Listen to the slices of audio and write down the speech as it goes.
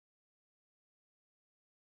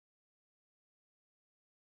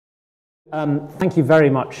Thank you very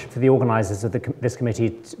much for the organisers of this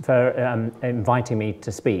committee for inviting me to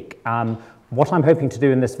speak. What I'm hoping to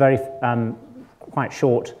do in this very quite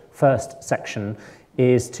short first section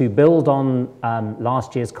is to build on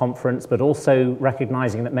last year's conference, but also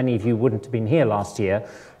recognising that many of you wouldn't have been here last year,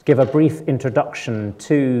 give a brief introduction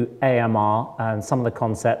to AMR and some of the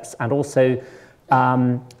concepts, and also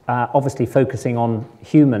obviously focusing on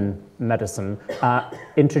human medicine,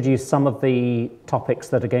 introduce some of the topics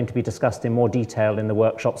that are going to be discussed in more detail in the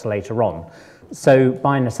workshops later on. So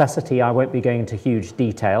by necessity, I won't be going into huge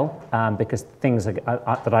detail because things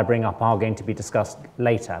that I bring up are going to be discussed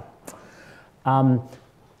later.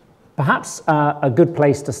 Perhaps a good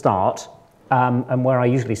place to start, and where I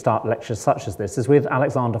usually start lectures such as this, is with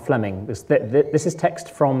Alexander Fleming. This is text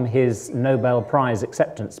from his Nobel Prize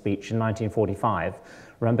acceptance speech in 1945.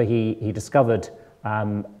 Remember, he discovered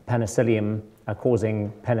penicillium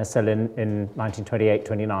causing penicillin in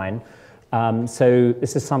 1928-29. So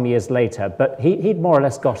this is some years later, but he'd more or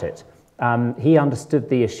less got it. He understood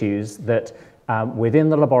the issues that within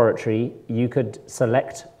the laboratory you could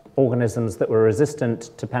select organisms that were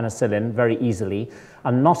resistant to penicillin very easily,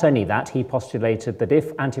 and not only that, he postulated that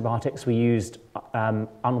if antibiotics were used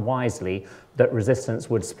unwisely, that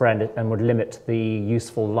resistance would spread and would limit the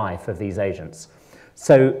useful life of these agents.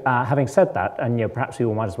 So having said that, and perhaps we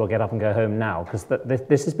all might as well get up and go home now, because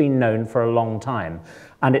this has been known for a long time.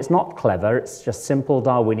 And it's not clever, it's just simple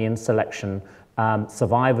Darwinian selection,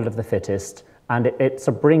 survival of the fittest, and it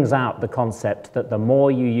brings out the concept that the more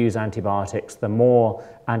you use antibiotics, the more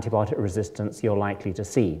antibiotic resistance you're likely to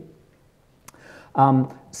see.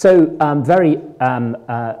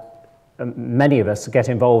 Many of us get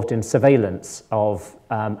involved in surveillance of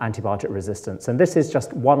antibiotic resistance, and this is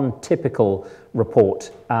just one typical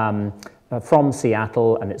report from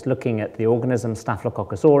Seattle, and it's looking at the organism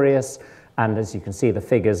Staphylococcus aureus, and as you can see, the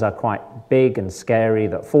figures are quite big and scary,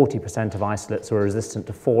 that 40% of isolates were resistant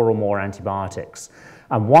to 4 or more antibiotics.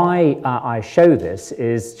 And why I show this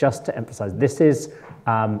is just to emphasize, this is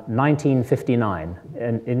 1959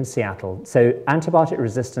 in Seattle, so antibiotic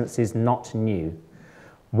resistance is not new.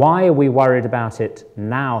 Why are we worried about it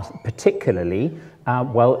now particularly?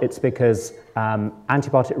 Well, it's because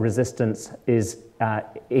antibiotic resistance is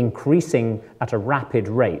increasing at a rapid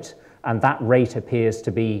rate, and that rate appears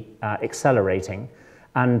to be accelerating.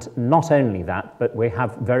 And not only that, but we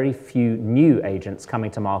have very few new agents coming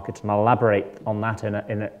to market, and I'll elaborate on that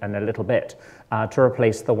in a little bit, to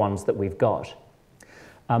replace the ones that we've got.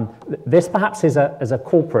 This perhaps is a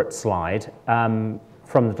corporate slide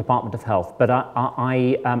from the Department of Health, but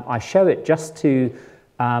I show it just to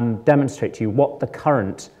demonstrate to you what the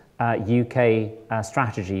current UK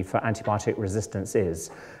strategy for antibiotic resistance is.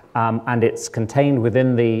 And it's contained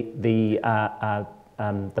within the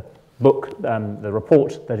book, the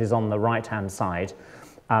report that is on the right-hand side.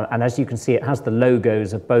 And as you can see, it has the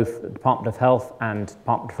logos of both the Department of Health and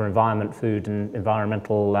Department for Environment, Food and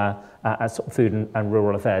Environmental, Food and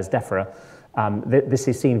Rural Affairs, DEFRA. This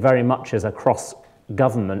is seen very much as a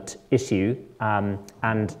cross-government issue,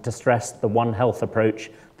 and to stress the One Health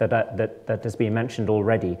approach that has been mentioned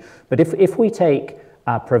already. But if we take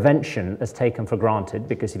prevention as taken for granted,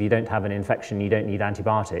 because if you don't have an infection, you don't need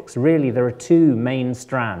antibiotics, really there are two main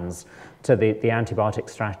strands to the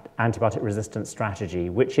antibiotic resistance strategy,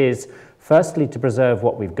 which is firstly to preserve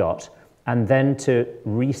what we've got, and then to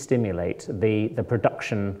re-stimulate the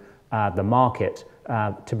production, the market,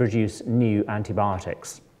 to produce new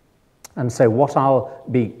antibiotics. And so what I'll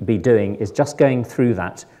be doing is just going through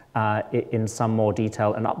that in some more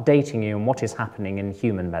detail and updating you on what is happening in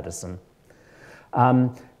human medicine.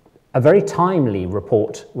 A very timely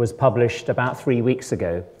report was published about 3 weeks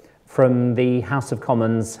ago from the House of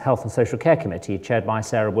Commons Health and Social Care Committee, chaired by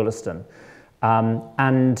Sarah Williston.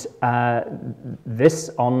 This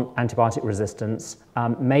on antibiotic resistance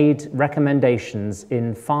made recommendations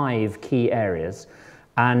in 5 key areas.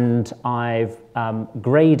 And I've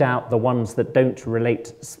grayed out the ones that don't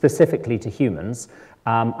relate specifically to humans.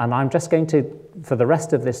 And I'm just going to, for the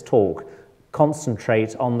rest of this talk,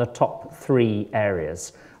 concentrate on the top 3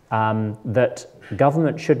 areas. That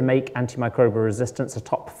government should make antimicrobial resistance a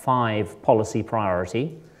top 5 policy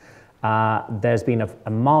priority. There's been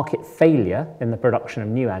a market failure in the production of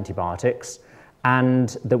new antibiotics,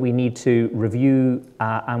 and that we need to review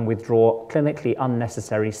and withdraw clinically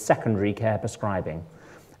unnecessary secondary care prescribing.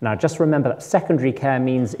 Now, just remember that secondary care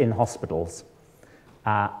means in hospitals.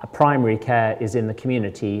 Primary care is in the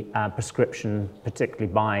community, prescription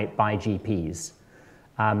particularly by GPs.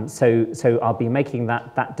 So I'll be making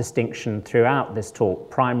that distinction throughout this talk,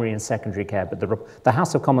 primary and secondary care, but the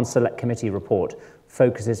House of Commons Select Committee report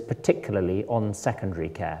focuses particularly on secondary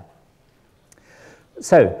care.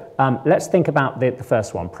 Let's think about the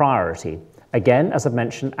first one, priority. Again, as I've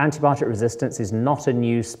mentioned, antibiotic resistance is not a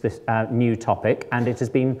new topic, and it has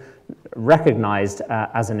been recognized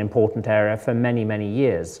as an important area for many, many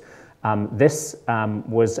years. This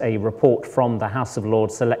was a report from the House of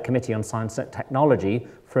Lords Select Committee on Science and Technology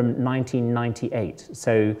from 1998,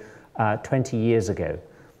 so 20 years ago.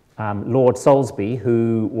 Lord Salisbury,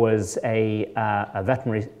 who was a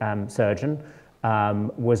veterinary surgeon,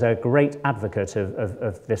 was a great advocate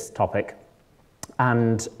of this topic,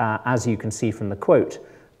 and as you can see from the quote,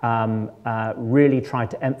 really tried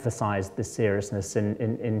to emphasize the seriousness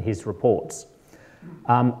in his reports.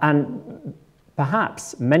 And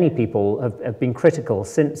perhaps many people have been critical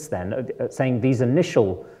since then, saying these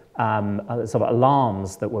initial sort of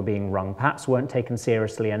alarms that were being rung perhaps weren't taken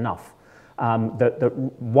seriously enough. I mean,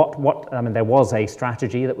 there was a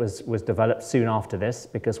strategy that was developed soon after this,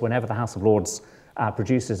 because whenever the House of Lords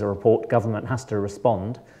produces a report, government has to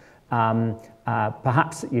respond.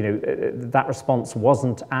 Perhaps that response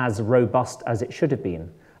wasn't as robust as it should have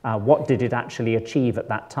been. What did it actually achieve at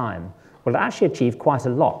that time? Well, it actually achieved quite a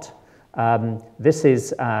lot. This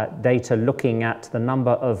is data looking at the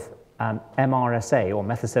number of MRSA, or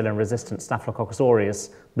methicillin-resistant Staphylococcus aureus,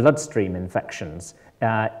 bloodstream infections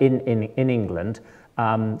in England.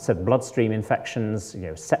 So bloodstream infections,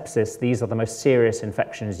 sepsis, these are the most serious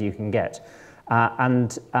infections you can get.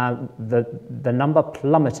 And the number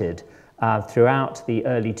plummeted throughout the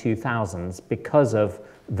early 2000s because of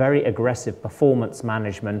very aggressive performance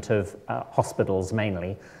management of hospitals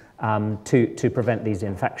mainly to prevent these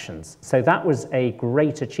infections. So that was a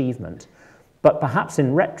great achievement. But perhaps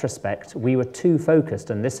in retrospect, we were too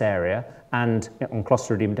focused in this area and on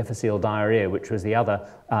Clostridium difficile diarrhea, which was the other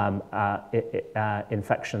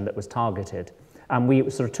infection that was targeted. And we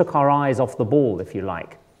sort of took our eyes off the ball, if you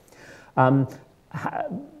like.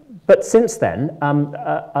 But since then,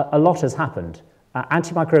 a lot has happened.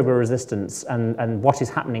 Antimicrobial resistance and what is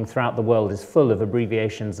happening throughout the world is full of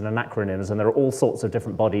abbreviations and acronyms, and there are all sorts of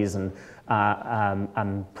different bodies and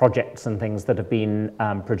projects and things that have been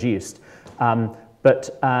produced.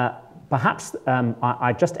 But perhaps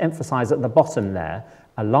I just emphasize at the bottom there,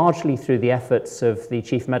 largely through the efforts of the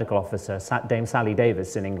Chief Medical Officer, Dame Sally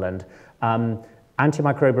Davis in England,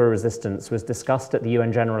 antimicrobial resistance was discussed at the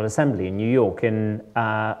UN General Assembly in New York in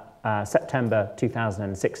September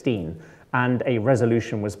 2016, and a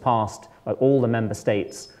resolution was passed that all the member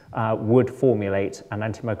states would formulate an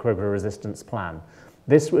antimicrobial resistance plan.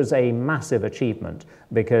 This was a massive achievement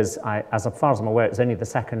because, as far as I'm aware, it's only the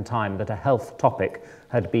second time that a health topic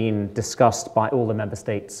had been discussed by all the member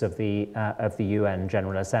states of the UN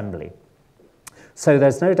General Assembly. So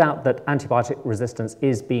there's no doubt that antibiotic resistance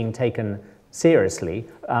is being taken seriously,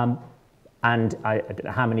 and I don't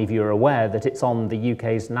know how many of you are aware that it's on the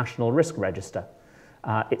UK's National Risk Register.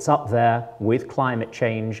 It's up there with climate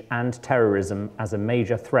change and terrorism as a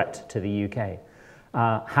major threat to the UK.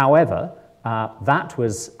 However,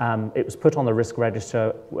 it was put on the risk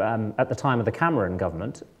register at the time of the Cameron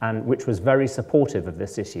government, and which was very supportive of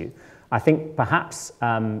this issue. I think perhaps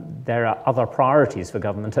there are other priorities for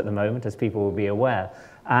government at the moment, as people will be aware,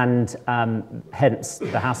 and hence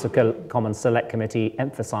the House of Commons Select Committee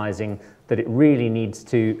emphasising that it really needs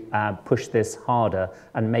to push this harder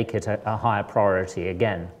and make it a higher priority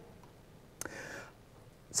again.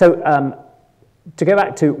 So to go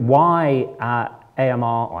back to why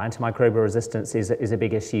AMR, or antimicrobial resistance, is a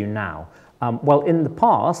big issue now. Well, in the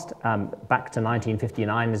past, back to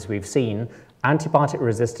 1959, as we've seen, antibiotic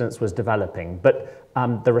resistance was developing, but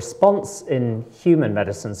the response in human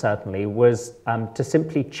medicine certainly was to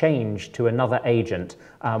simply change to another agent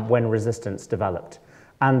when resistance developed.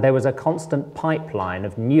 And there was a constant pipeline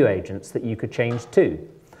of new agents that you could change to.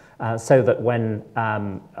 So that when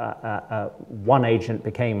one agent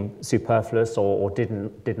became superfluous or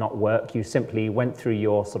did not work, you simply went through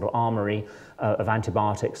your sort of armory of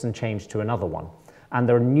antibiotics and changed to another one. And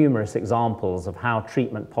there are numerous examples of how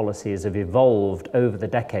treatment policies have evolved over the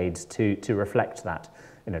decades to reflect that.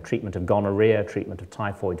 Treatment of gonorrhea, treatment of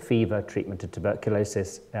typhoid fever, treatment of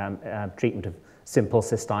tuberculosis, treatment of simple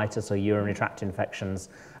cystitis or urinary tract infections.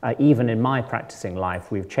 Even in my practicing life,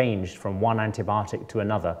 we've changed from one antibiotic to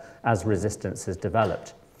another as resistance has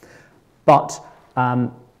developed. But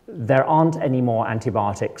there aren't any more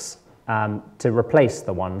antibiotics to replace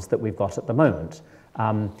the ones that we've got at the moment.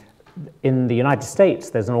 In the United States,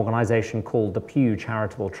 there's an organization called the Pew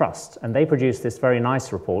Charitable Trust, and they produced this very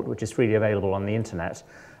nice report, which is freely available on the internet,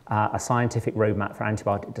 a scientific roadmap for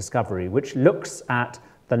antibiotic discovery, which looks at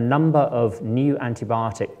the number of new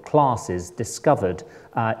antibiotic classes discovered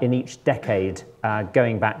in each decade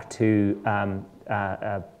going back to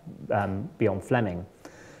beyond Fleming.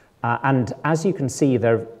 And as you can see,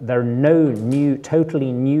 there are no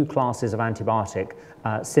totally new classes of antibiotic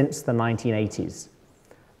since the 1980s,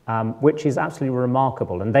 which is absolutely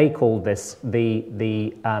remarkable. And they called this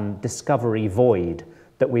the discovery void,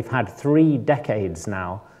 that we've had 3 decades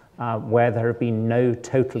now where there have been no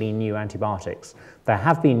totally new antibiotics. There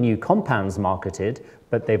have been new compounds marketed,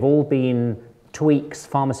 but they've all been tweaks,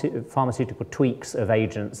 pharmaceutical tweaks of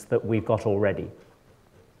agents that we've got already.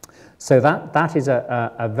 So that is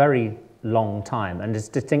a very long time, and it's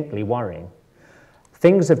distinctly worrying.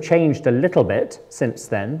 Things have changed a little bit since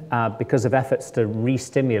then because of efforts to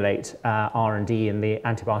re-stimulate R&D in the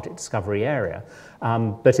antibiotic discovery area.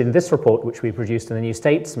 But in this report, which we produced in the New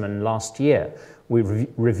Statesman last year, we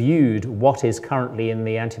reviewed what is currently in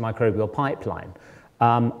the antimicrobial pipeline.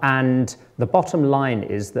 And the bottom line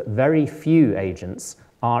is that very few agents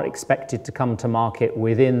are expected to come to market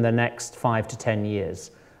within the next 5 to 10 years.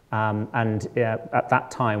 At that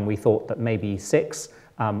time, we thought that maybe 6.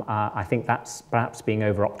 I think that's perhaps being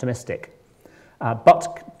over-optimistic.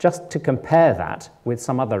 But just to compare that with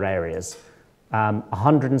some other areas,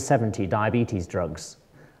 170 diabetes drugs,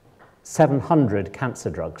 700 cancer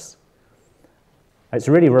drugs. It's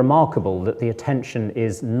really remarkable that the attention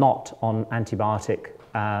is not on antibiotic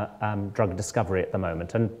drug discovery at the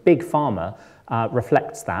moment. And Big Pharma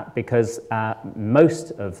reflects that, because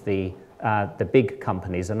most of the big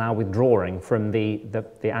companies are now withdrawing from the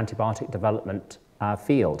antibiotic development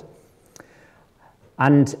field.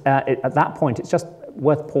 And at that point, it's just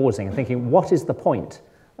worth pausing and thinking, what is the point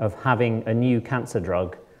of having a new cancer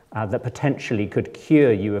drug that potentially could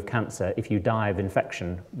cure you of cancer if you die of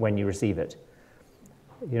infection when you receive it?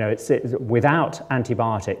 You know, without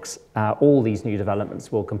antibiotics, all these new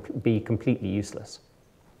developments will be completely useless.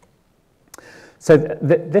 So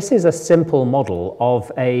this is a simple model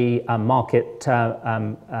of a market,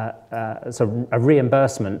 so a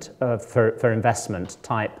reimbursement for investment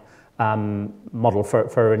type model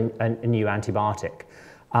for a new antibiotic.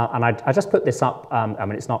 And I just put this up. I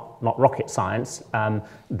mean, it's not rocket science.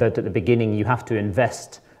 That at the beginning you have to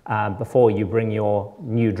invest before you bring your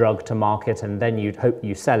new drug to market, and then you'd hope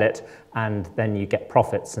you sell it, and then you get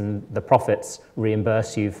profits, and the profits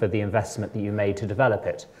reimburse you for the investment that you made to develop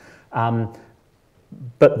it.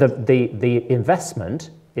 But the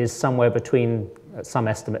investment is somewhere between, some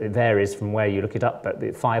estimate, it varies from where you look it up, but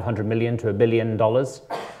 $500 million to $1 billion.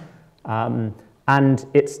 And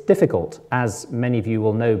it's difficult, as many of you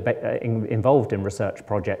will know, involved in research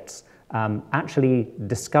projects. Actually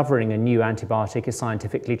discovering a new antibiotic is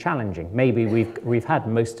scientifically challenging. Maybe we've had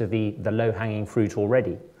most of the low-hanging fruit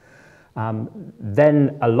already.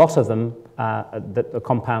 Then a lot of them, the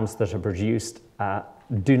compounds that are produced,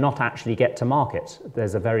 do not actually get to market.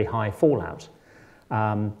 There's a very high fallout.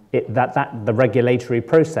 The regulatory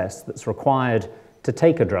process that's required to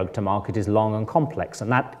take a drug to market is long and complex,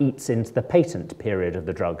 and that eats into the patent period of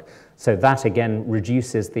the drug. So that again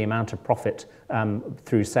reduces the amount of profit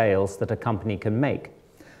through sales that a company can make.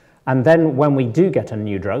 And then when we do get a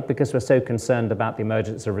new drug, because we're so concerned about the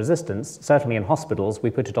emergence of resistance, certainly in hospitals,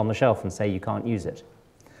 we put it on the shelf and say you can't use it.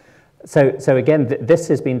 So again, this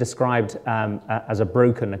has been described as a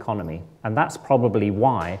broken economy, and that's probably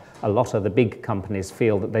why a lot of the big companies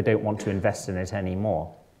feel that they don't want to invest in it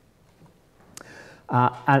anymore.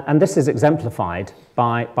 And this is exemplified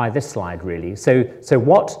by this slide, really. So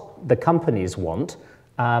what the companies want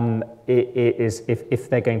is, if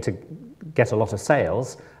they're going to get a lot of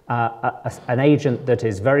sales, an agent that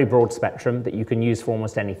is very broad spectrum, that you can use for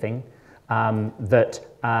almost anything, that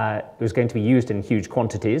is going to be used in huge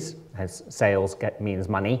quantities, as sales means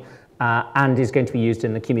money, and is going to be used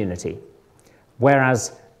in the community.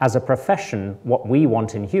 Whereas as a profession, what we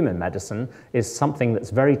want in human medicine is something that's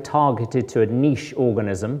very targeted to a niche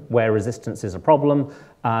organism where resistance is a problem,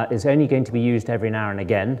 is only going to be used every now and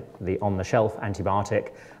again, the on-the-shelf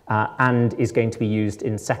antibiotic, and is going to be used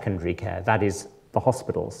in secondary care, that is, the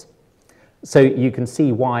hospitals. So you can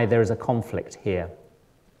see why there is a conflict here.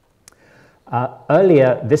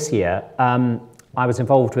 Earlier this year, I was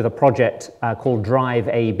involved with a project called Drive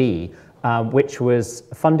AB, which was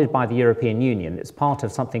funded by the European Union. It's part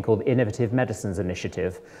of something called the Innovative Medicines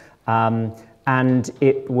Initiative. And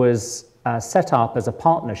it was set up as a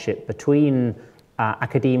partnership between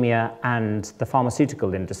academia and the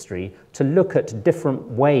pharmaceutical industry to look at different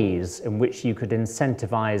ways in which you could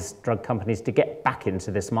incentivize drug companies to get back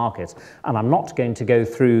into this market. And I'm not going to go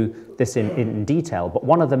through this in detail, but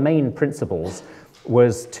one of the main principles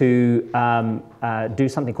was to do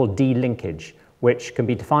something called delinkage, which can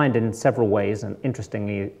be defined in several ways, and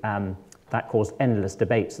interestingly, that caused endless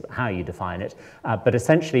debates about how you define it, but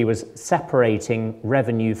essentially was separating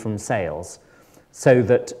revenue from sales so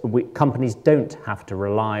that companies don't have to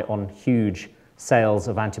rely on huge sales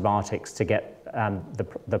of antibiotics to get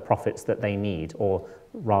the profits that they need, or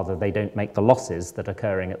rather they don't make the losses that are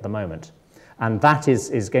occurring at the moment. And that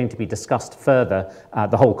is going to be discussed further,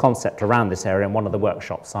 the whole concept around this area in one of the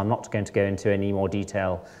workshops, so I'm not going to go into any more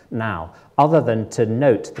detail now, other than to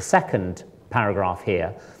note the second paragraph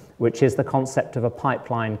here, which is the concept of a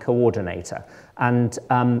pipeline coordinator. And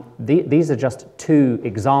these are just two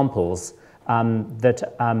examples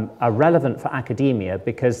that are relevant for academia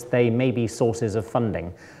because they may be sources of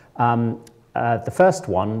funding. The first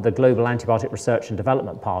one, the Global Antibiotic Research and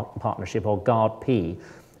Development Partnership, or GARD-P,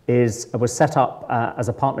 was set up as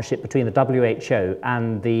a partnership between the WHO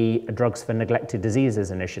and the Drugs for Neglected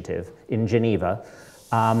Diseases Initiative in Geneva.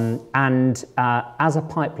 And as a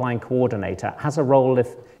pipeline coordinator, has a role,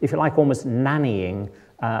 if you like, almost nannying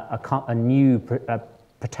a new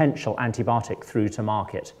potential antibiotic through to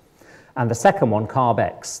market. And the second one,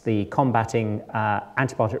 CARB-X, the Combating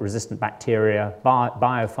Antibiotic-Resistant Bacteria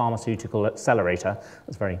Biopharmaceutical Accelerator,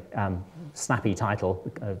 that's a very snappy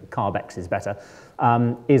title, CARB-X is better,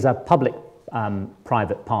 is a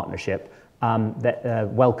public-private partnership that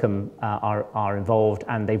Wellcome are involved,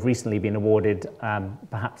 and they've recently been awarded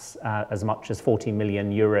perhaps as much as 40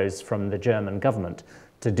 million euros from the German government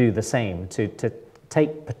to do the same, to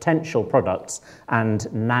take potential products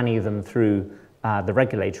and nanny them through the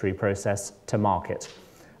regulatory process to market.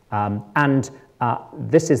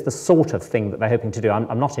 This is the sort of thing that they're hoping to do.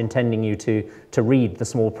 I'm not intending you to read the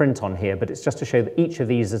small print on here, but it's just to show that each of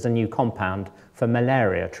these is a new compound for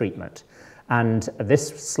malaria treatment. And this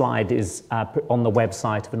slide is on the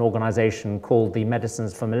website of an organization called the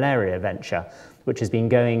Medicines for Malaria Venture, which has been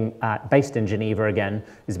going, based in Geneva again,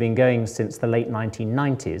 has been going since the late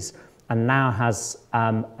 1990s, and now has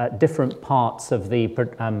different parts of the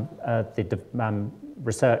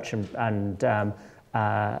research and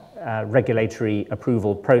regulatory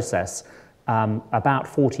approval process, about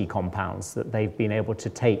 40 compounds that they've been able to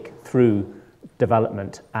take through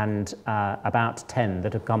development, and about 10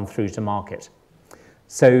 that have come through to market.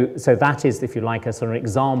 So that is, if you like, a sort of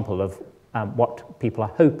example of what people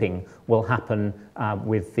are hoping will happen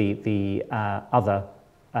with the other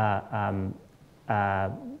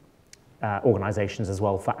organizations as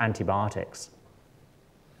well for antibiotics.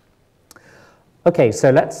 Okay,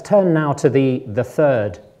 so let's turn now to the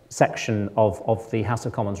third section of the House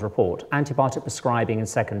of Commons report, antibiotic prescribing in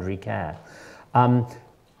secondary care.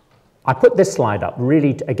 I put this slide up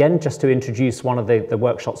really, again, just to introduce one of the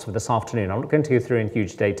workshops for this afternoon. I'm not going to go through in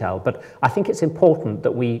huge detail, but I think it's important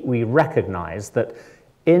that we recognize that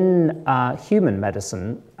in human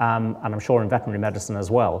medicine, and I'm sure in veterinary medicine as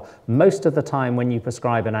well, most of the time when you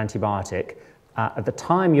prescribe an antibiotic, at the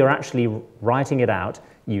time you're actually writing it out,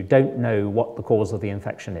 you don't know what the cause of the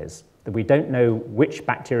infection is. We don't know which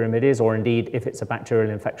bacterium it is, or indeed if it's a bacterial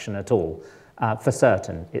infection at all, for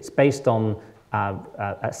certain. It's based on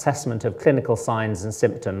assessment of clinical signs and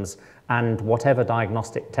symptoms and whatever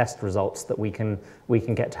diagnostic test results that we can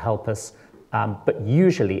get to help us. But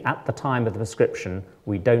usually at the time of the prescription,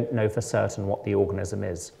 we don't know for certain what the organism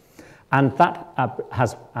is. And that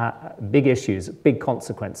has big issues, big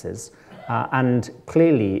consequences, and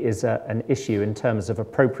clearly is an issue in terms of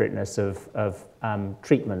appropriateness of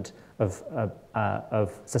treatment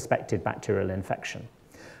of suspected bacterial infection.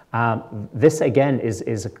 This again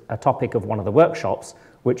is a topic of one of the workshops,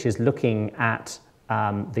 which is looking at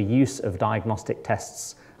the use of diagnostic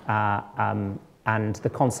tests and the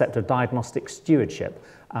concept of diagnostic stewardship,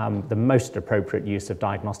 the most appropriate use of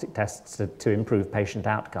diagnostic tests to improve patient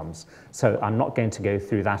outcomes. So I'm not going to go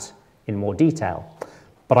through that in more detail,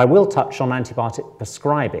 but I will touch on antibiotic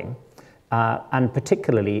prescribing, and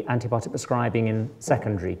particularly antibiotic prescribing in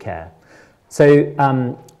secondary care.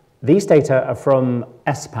 So these data are from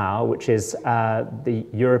SPOW, which is the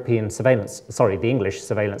English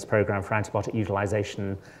surveillance program for antibiotic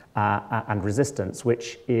utilization and resistance,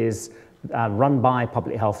 which is run by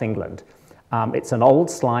Public Health England. It's an old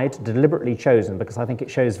slide, deliberately chosen because I think it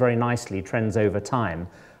shows very nicely trends over time.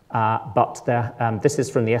 But this is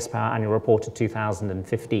from the SPOW annual report of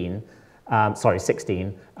 2016.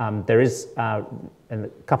 There is, a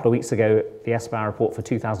couple of weeks ago, the SPOW report for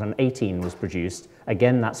 2018 was produced.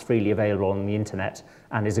 Again, that's freely available on the internet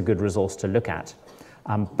and is a good resource to look at.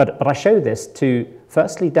 But I show this to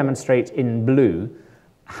firstly demonstrate in blue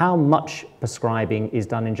how much prescribing is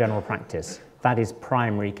done in general practice. That is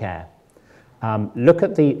primary care. Look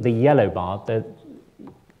at the yellow bar.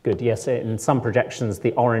 Good, yes, in some projections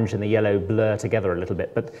the orange and the yellow blur together a little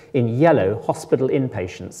bit, but in yellow, hospital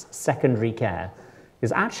inpatients, secondary care,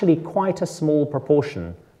 is actually quite a small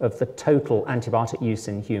proportion of the total antibiotic use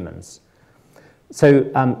in humans.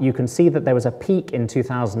 So you can see that there was a peak in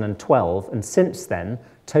 2012, and since then,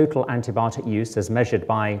 total antibiotic use as measured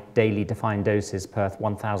by daily defined doses per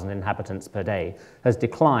 1,000 inhabitants per day has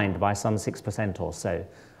declined by some 6% or so.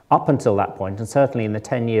 Up until that point, and certainly in the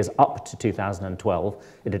 10 years up to 2012,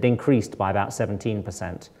 it had increased by about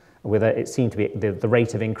 17%. It seemed to be, the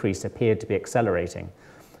rate of increase appeared to be accelerating.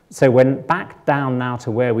 So we're back down now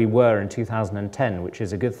to where we were in 2010, which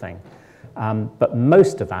is a good thing. But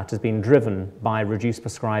most of that has been driven by reduced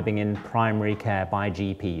prescribing in primary care by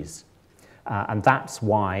GPs. And that's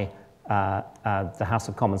why the House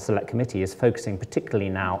of Commons Select Committee is focusing particularly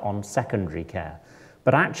now on secondary care.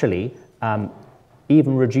 But actually,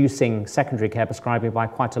 even reducing secondary care prescribing by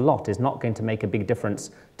quite a lot is not going to make a big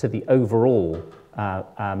difference to the overall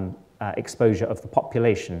exposure of the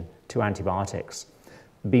population to antibiotics.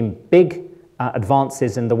 Been big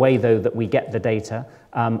advances in the way, though, that we get the data.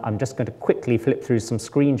 I'm just going to quickly flip through some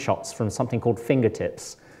screenshots from something called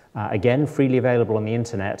Fingertips. Again, freely available on the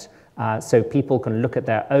internet, so people can look at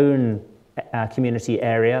their own community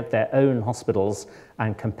area, their own hospitals,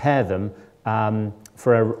 and compare them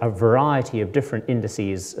for a variety of different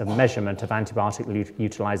indices of measurement of antibiotic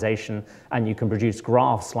utilization, and you can produce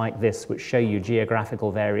graphs like this which show you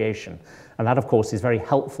geographical variation. And that, of course, is very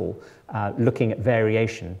helpful looking at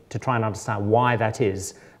variation to try and understand why that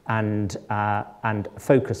is, and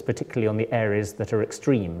focus particularly on the areas that are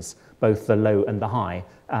extremes, both the low and the high,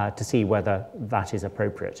 to see whether that is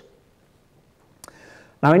appropriate.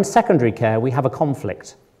 Now, in secondary care, we have a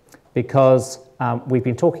conflict because we've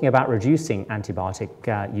been talking about reducing antibiotic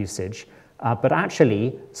usage, but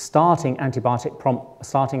actually starting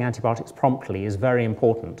antibiotics promptly is very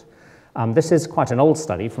important. This is quite an old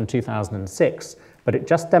study from 2006, but it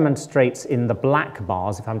just demonstrates in the black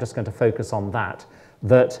bars, if I'm just going to focus on that,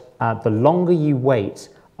 that the longer you wait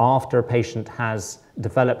after a patient has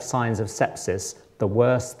developed signs of sepsis, the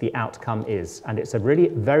worse the outcome is. And it's a really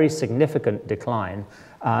very significant decline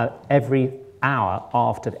every hour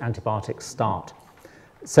after the antibiotics start.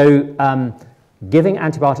 So giving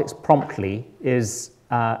antibiotics promptly is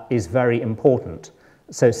very important.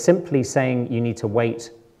 So simply saying you need to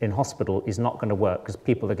wait in hospital is not going to work because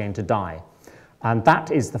people are going to die. And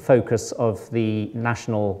that is the focus of the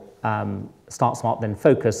National Start Smart Then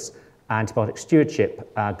Focus antibiotic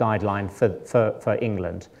stewardship guideline for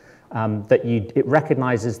England. It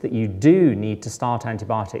recognises that you do need to start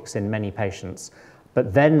antibiotics in many patients,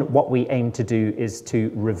 but then what we aim to do is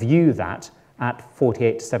to review that at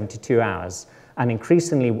 48 to 72 hours. And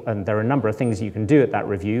increasingly, and there are a number of things you can do at that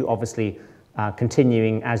review, obviously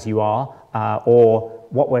continuing as you are, or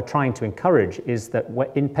what we're trying to encourage is that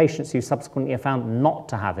in patients who subsequently are found not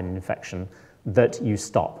to have an infection, that you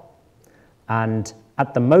stop. And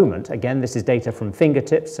at the moment, again, this is data from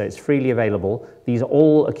Fingertips, so it's freely available. These are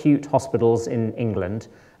all acute hospitals in England.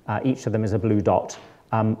 Each of them is a blue dot.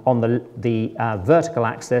 On the vertical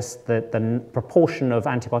axis, the proportion of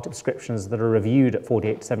antibiotic prescriptions that are reviewed at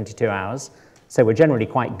 48 to 72 hours. So we're generally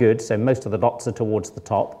quite good, so most of the dots are towards the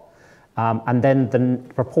top. And then the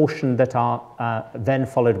proportion that are then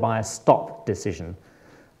followed by a stop decision.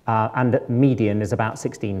 And median is about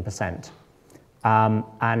 16%.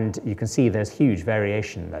 And you can see there's huge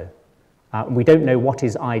variation, though. We don't know what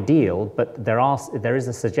is ideal, but there is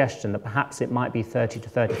a suggestion that perhaps it might be 30 to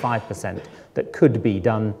 35% that could be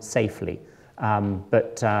done safely.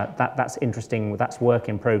 But that's interesting. That's work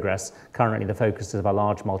in progress. Currently, the focus is of a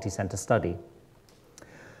large multi-center study.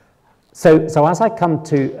 So as I come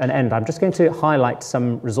to an end, I'm just going to highlight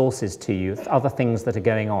some resources to you, other things that are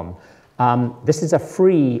going on. This is a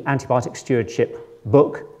free antibiotic stewardship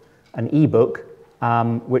book, an e-book,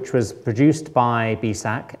 which was produced by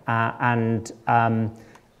BSAC, and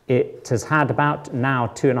it has had about now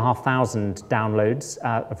 2,500 downloads,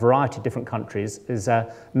 a variety of different countries.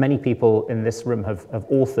 Many people in this room have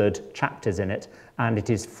authored chapters in it, and it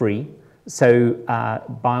is free. So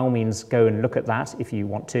by all means, go and look at that if you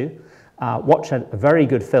want to. Watch a very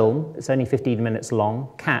good film. It's only 15 minutes long,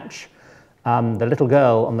 Catch. The little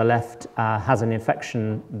girl on the left has an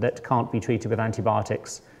infection that can't be treated with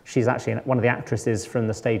antibiotics. She's actually one of the actresses from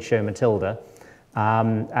the stage show Matilda.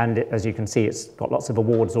 As you can see, it's got lots of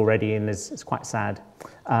awards already and it's quite sad.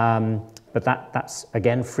 But that's,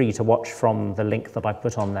 again, free to watch from the link that I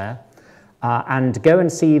put on there. And go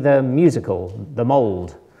and see the musical, The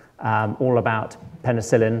Mold, all about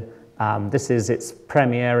penicillin. This is its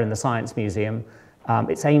premiere in the Science Museum.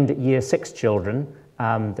 It's aimed at Year 6 children.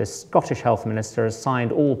 the Scottish Health Minister has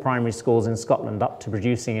signed all primary schools in Scotland up to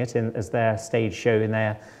producing it as their stage show in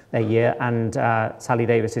their year, and Sally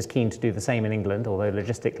Davis is keen to do the same in England, although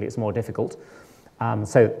logistically it's more difficult.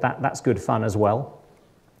 So that's good fun as well.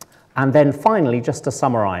 And then finally, just to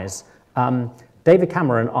summarise, David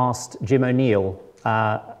Cameron asked Jim O'Neill,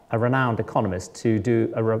 a renowned economist, to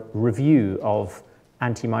do a review of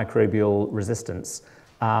antimicrobial resistance,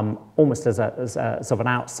 almost as a sort of an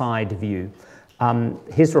outside view.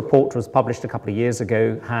 His report was published a couple of years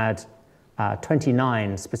ago, had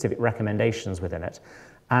 29 specific recommendations within it.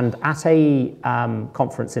 And at a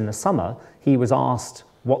conference in the summer, he was asked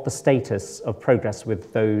what the status of progress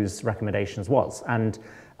with those recommendations was. And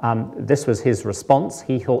this was his response.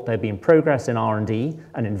 He thought there'd been progress in R&D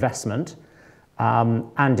and investment,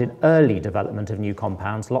 and in early development of new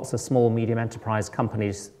compounds, lots of small, medium enterprise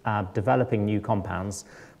companies developing new compounds.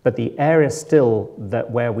 But the area still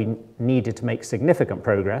where we needed to make significant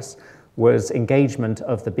progress was engagement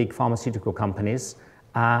of the big pharmaceutical companies,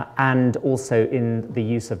 and also in the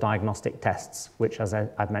use of diagnostic tests, which, as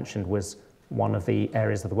I've mentioned, was one of the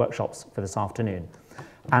areas of the workshops for this afternoon.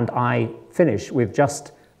 And I finish with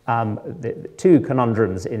just the two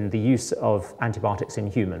conundrums in the use of antibiotics in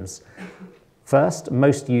humans. First,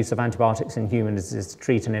 most use of antibiotics in humans is to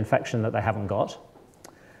treat an infection that they haven't got.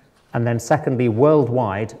 And then secondly,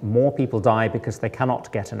 worldwide, more people die because they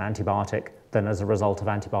cannot get an antibiotic than as a result of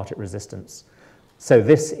antibiotic resistance. So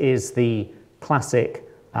this is the classic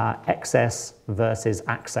excess versus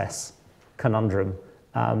access conundrum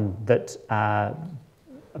that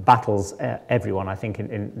battles everyone, I think,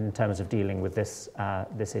 in terms of dealing with this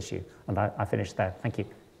issue. And I finish there. Thank you.